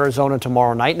against Arizona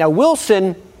tomorrow night. Now,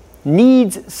 Wilson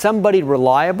needs somebody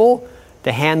reliable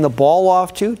to hand the ball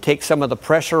off to, take some of the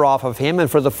pressure off of him,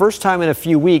 and for the first time in a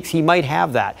few weeks, he might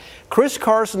have that. Chris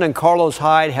Carson and Carlos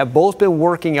Hyde have both been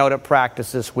working out at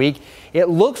practice this week. It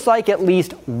looks like at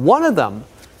least one of them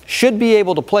should be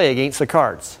able to play against the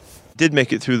Cards. Did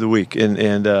make it through the week,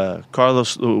 and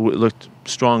Carlos looked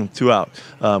strong throughout.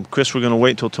 Chris, we're going to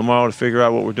wait until tomorrow to figure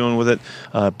out what we're doing with it,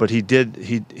 but he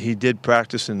did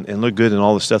practice and look good in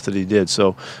all the stuff that he did.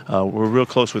 So we're real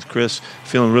close with Chris,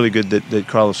 feeling really good that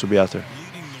Carlos will be out there.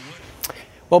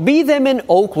 Well, be them in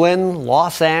Oakland,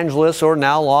 Los Angeles, or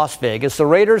now Las Vegas, the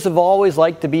Raiders have always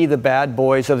liked to be the bad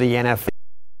boys of the NFL.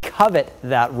 Covet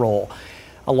that role.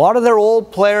 A lot of their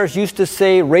old players used to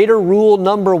say Raider rule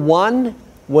number 1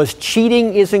 was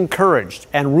cheating is encouraged,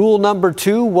 and rule number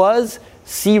 2 was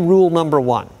see rule number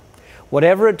 1.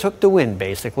 Whatever it took to win,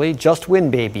 basically. Just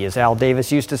win, baby, as Al Davis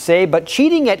used to say. But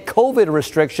cheating at COVID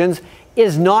restrictions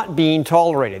is not being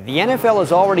tolerated. The NFL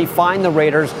has already fined the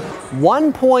Raiders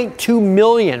 $1.2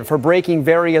 million for breaking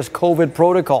various COVID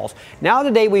protocols. Now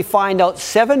today we find out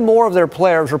 7 more of their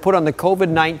players were put on the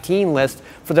COVID-19 list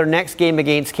for their next game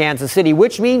against Kansas City,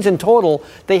 which means in total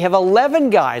they have 11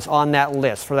 guys on that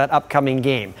list for that upcoming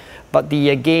game. But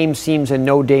the game seems in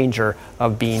no danger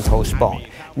of being postponed.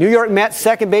 New York Mets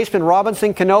second baseman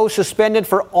Robinson Cano suspended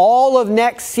for all of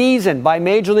next season by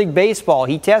Major League Baseball.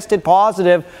 He tested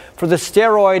positive for the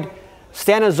steroid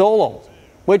stanozolol,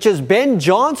 which is Ben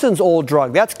Johnson's old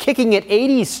drug. That's kicking it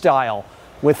 80s style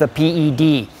with a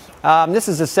PED. This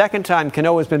is the second time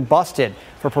Cano has been busted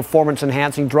for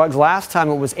performance-enhancing drugs. Last time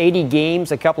it was 80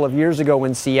 games a couple of years ago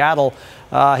in Seattle.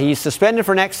 He's suspended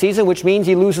for next season, which means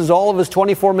he loses all of his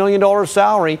 $24 million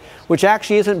salary, which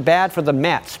actually isn't bad for the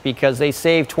Mets because they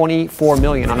saved $24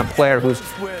 million on a player who's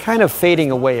kind of fading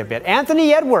away a bit.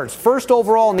 Anthony Edwards, first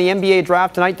overall in the NBA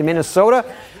draft tonight to Minnesota.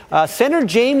 Center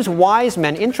James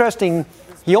Wiseman, interesting.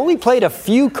 He only played a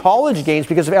few college games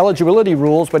because of eligibility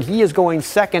rules, but he is going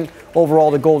second overall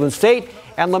to Golden State.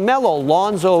 And LaMelo,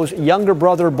 Lonzo's younger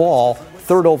brother Ball,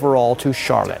 third overall to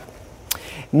Charlotte.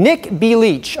 Nick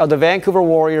Bilic of the Vancouver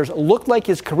Warriors looked like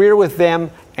his career with them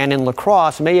and in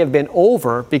lacrosse may have been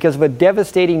over because of a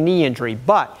devastating knee injury.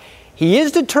 But he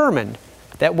is determined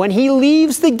that when he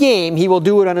leaves the game, he will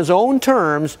do it on his own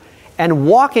terms and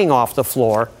walking off the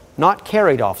floor, not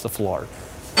carried off the floor.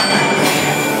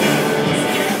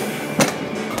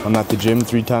 I'm at the gym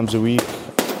 3 times a week.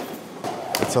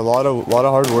 It's a lot of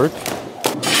hard work,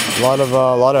 a lot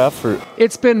of effort.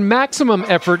 It's been maximum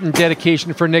effort and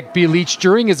dedication for Nick Bilic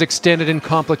during his extended and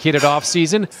complicated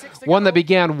offseason, one that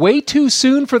began way too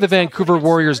soon for the Vancouver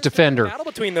Warriors defender. Battle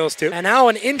between those two, and now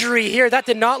an injury here that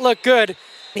did not look good.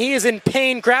 He is in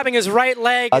pain, grabbing his right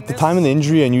leg. At the time of the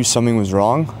injury, I knew something was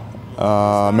wrong.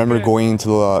 I remember going into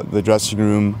the dressing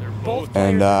room,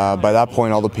 and by that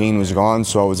point, all the pain was gone.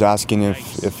 So I was asking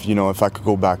if I could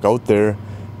go back out there,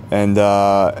 and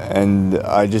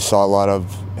I just saw a lot of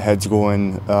heads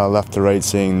going left to right,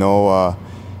 saying no,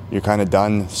 you're kind of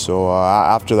done. So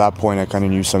after that point, I kind of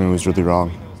knew something was really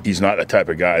wrong. He's not the type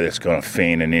of guy that's going to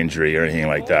feign an injury or anything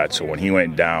like that. So when he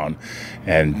went down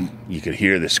and you could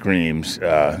hear the screams,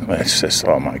 it's just,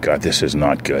 oh my God, this is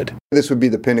not good. This would be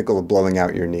the pinnacle of blowing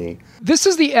out your knee. This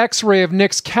is the X-ray of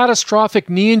Nick's catastrophic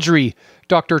knee injury.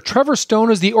 Dr. Trevor Stone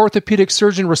is the orthopedic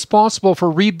surgeon responsible for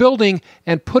rebuilding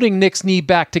and putting Nick's knee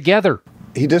back together.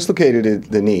 He dislocated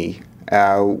the knee,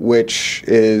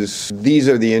 these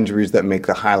are the injuries that make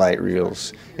the highlight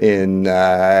reels in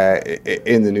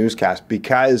the newscast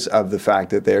because of the fact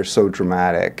that they're so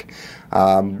dramatic.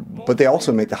 But they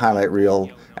also make the highlight reel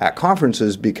at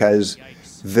conferences because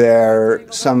they're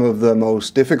some of the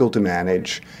most difficult to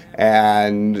manage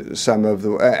and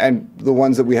the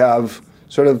ones that we have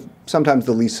sort of sometimes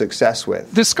the least success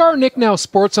with. The scar Nick now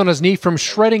sports on his knee from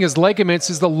shredding his ligaments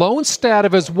is the lone stat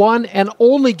of his one and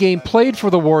only game played for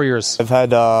the Warriors. I've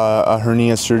had a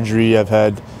hernia surgery, I've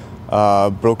had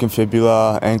broken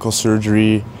fibula, ankle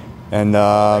surgery, and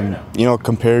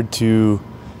compared to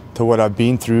what I've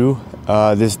been through,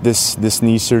 this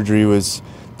knee surgery was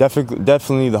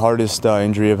definitely the hardest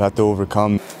injury I've had to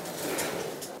overcome.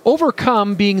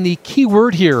 Overcome being the key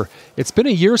word here. It's been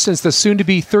a year since the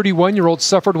soon-to-be 31-year-old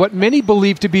suffered what many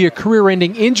believe to be a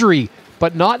career-ending injury,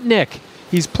 but not Nick.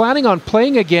 He's planning on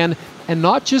playing again, and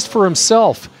not just for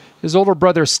himself. His older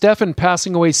brother Stefan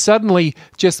passing away suddenly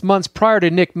just months prior to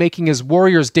Nick making his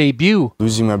Warriors debut.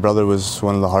 Losing my brother was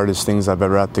one of the hardest things I've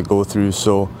ever had to go through,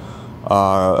 so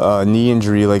a knee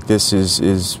injury like this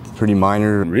is pretty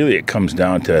minor. Really, it comes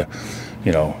down to,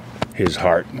 his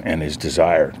heart and his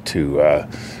desire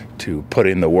to put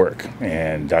in the work,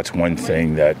 and that's one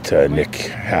thing that Nick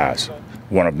has,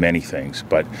 one of many things,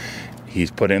 but he's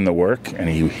put in the work, and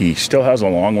he still has a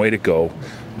long way to go,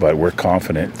 but we're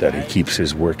confident that he keeps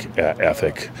his work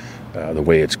ethic the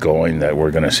way it's going, that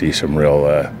we're going to see some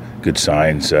real good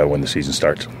signs when the season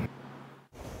starts.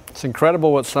 It's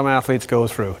incredible what some athletes go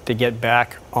through to get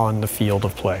back on the field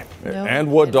of play.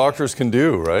 And what doctors can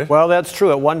do, right? Well, that's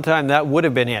true. At one time, that would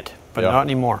have been it, but not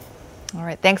anymore. All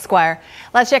right. Thanks, Squire.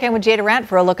 Let's check in with Jay Durant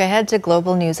for a look ahead to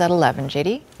Global News at 11.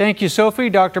 JD? Thank you, Sophie.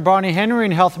 Dr. Bonnie Henry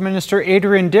and Health Minister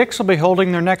Adrian Dix will be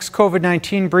holding their next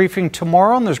COVID-19 briefing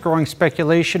tomorrow, and there's growing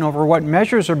speculation over what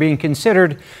measures are being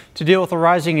considered to deal with the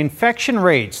rising infection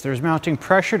rates. There's mounting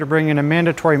pressure to bring in a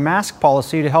mandatory mask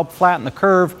policy to help flatten the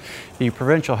curve. The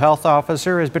provincial health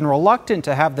officer has been reluctant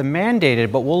to have them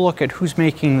mandated, but we'll look at who's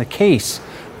making the case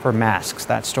for masks.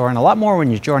 That story and a lot more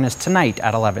when you join us tonight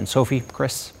at 11. Sophie,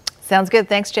 Chris? Sounds good.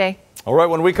 Thanks, Jay. All right,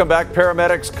 when we come back,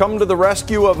 paramedics come to the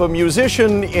rescue of a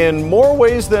musician in more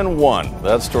ways than one.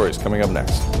 That story is coming up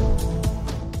next.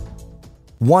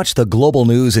 Watch the Global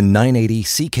News in 980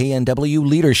 CKNW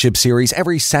Leadership Series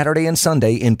every Saturday and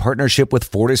Sunday in partnership with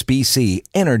Fortis BC,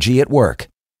 Energy at Work.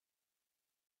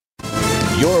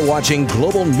 You're watching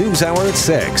Global News Hour at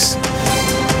 6.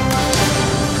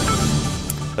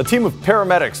 A team of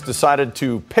paramedics decided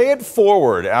to pay it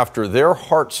forward after their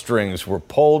heartstrings were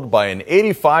pulled by an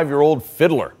 85-year-old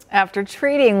fiddler. After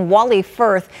treating Wally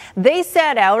Firth, they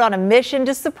set out on a mission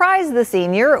to surprise the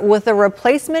senior with a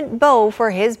replacement bow for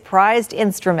his prized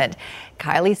instrument.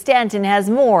 Kylie Stanton has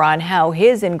more on how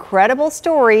his incredible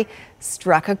story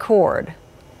struck a chord.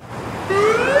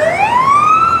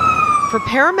 For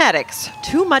paramedics,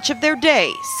 too much of their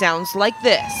day sounds like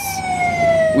this.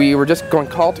 We were just going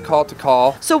call to call to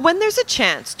call. So when there's a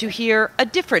chance to hear a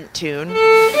different tune,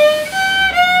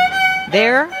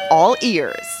 they're all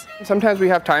ears. Sometimes we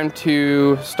have time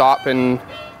to stop and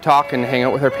talk and hang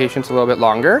out with our patients a little bit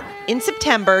longer. In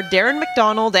September, Darren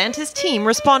McDonald and his team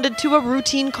responded to a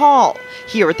routine call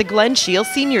here at the Glen Shiel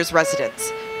Seniors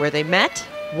Residence, where they met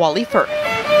Wally Firth.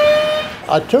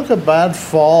 I took a bad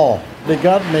fall. They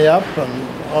got me up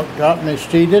and got me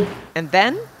seated. And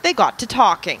then they got to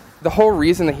talking. The whole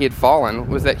reason that he had fallen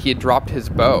was that he had dropped his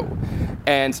bow.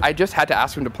 And I just had to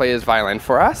ask him to play his violin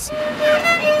for us.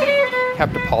 He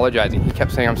kept apologizing. He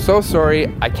kept saying, "I'm so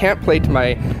sorry. I can't play to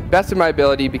my best of my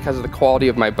ability because of the quality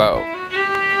of my bow."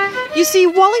 You see,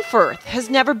 Wally Firth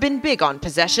has never been big on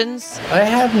possessions. I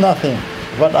have nothing,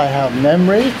 but I have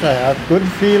memories. I have good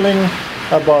feeling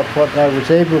about what I was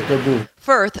able to do.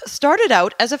 Firth started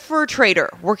out as a fur trader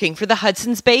working for the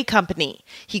Hudson's Bay Company.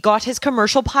 He got his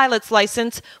commercial pilot's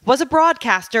license, was a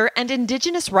broadcaster and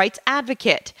Indigenous rights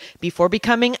advocate before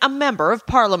becoming a member of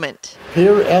Parliament.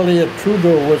 Pierre Elliott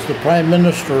Trudeau was the Prime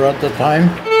Minister at the time.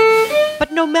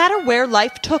 But no matter where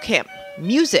life took him,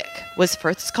 music was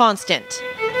Firth's constant.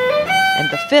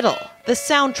 And the fiddle, the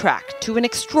soundtrack to an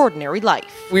extraordinary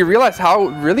life. We realized how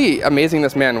really amazing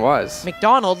this man was.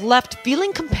 McDonald left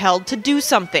feeling compelled to do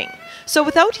something. So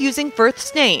without using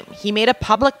Firth's name, he made a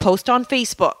public post on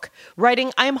Facebook,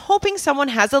 writing, "I am hoping someone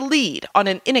has a lead on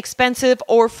an inexpensive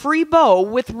or free bow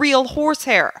with real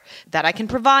horsehair that I can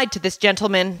provide to this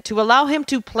gentleman to allow him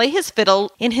to play his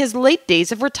fiddle in his late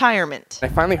days of retirement." I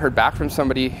finally heard back from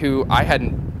somebody who I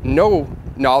had no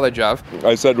knowledge of.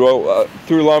 I said, well,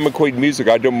 through Lon McQuaid Music,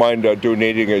 I don't mind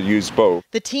donating a used bow.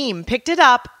 The team picked it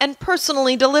up and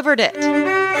personally delivered it,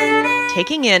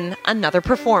 taking in another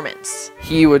performance.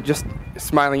 He was just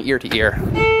smiling ear to ear.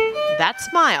 That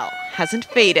smile hasn't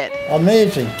faded.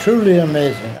 Amazing, truly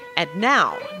amazing. And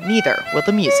now, neither will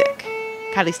the music.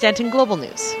 Kylie Stanton, Global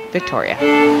News, Victoria.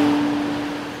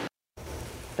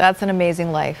 That's an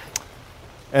amazing life.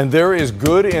 And there is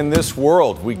good in this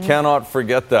world. We cannot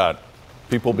forget that.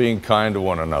 People being kind to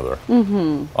one another.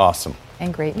 Mm-hmm. Awesome.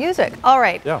 And great music. All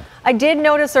right. Yeah. I did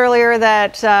notice earlier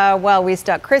that while we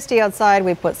stuck Christy outside,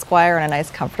 we put Squire on a nice,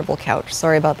 comfortable couch.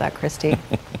 Sorry about that, Christy.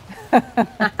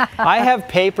 I have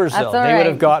papers, though. They would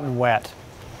have gotten wet.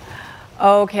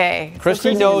 Okay.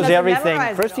 Christy knows everything.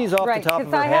 Christy's off the top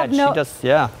of her head. She just,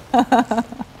 yeah.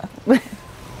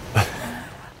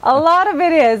 A lot of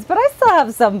it is, but I still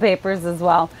have some papers as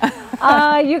well.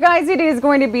 You guys, it is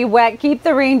going to be wet. Keep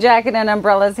the rain jacket and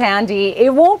umbrellas handy.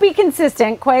 It won't be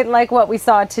consistent, quite like what we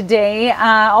saw today,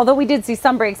 although we did see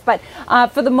some breaks. But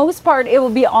for the most part, it will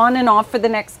be on and off for the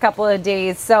next couple of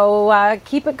days. So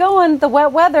keep it going. The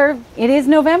wet weather. It is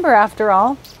November after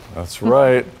all. That's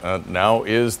right. Now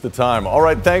is the time. All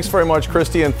right. Thanks very much,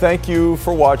 Christy. And thank you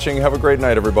for watching. Have a great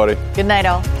night, everybody. Good night,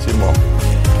 all. See you tomorrow.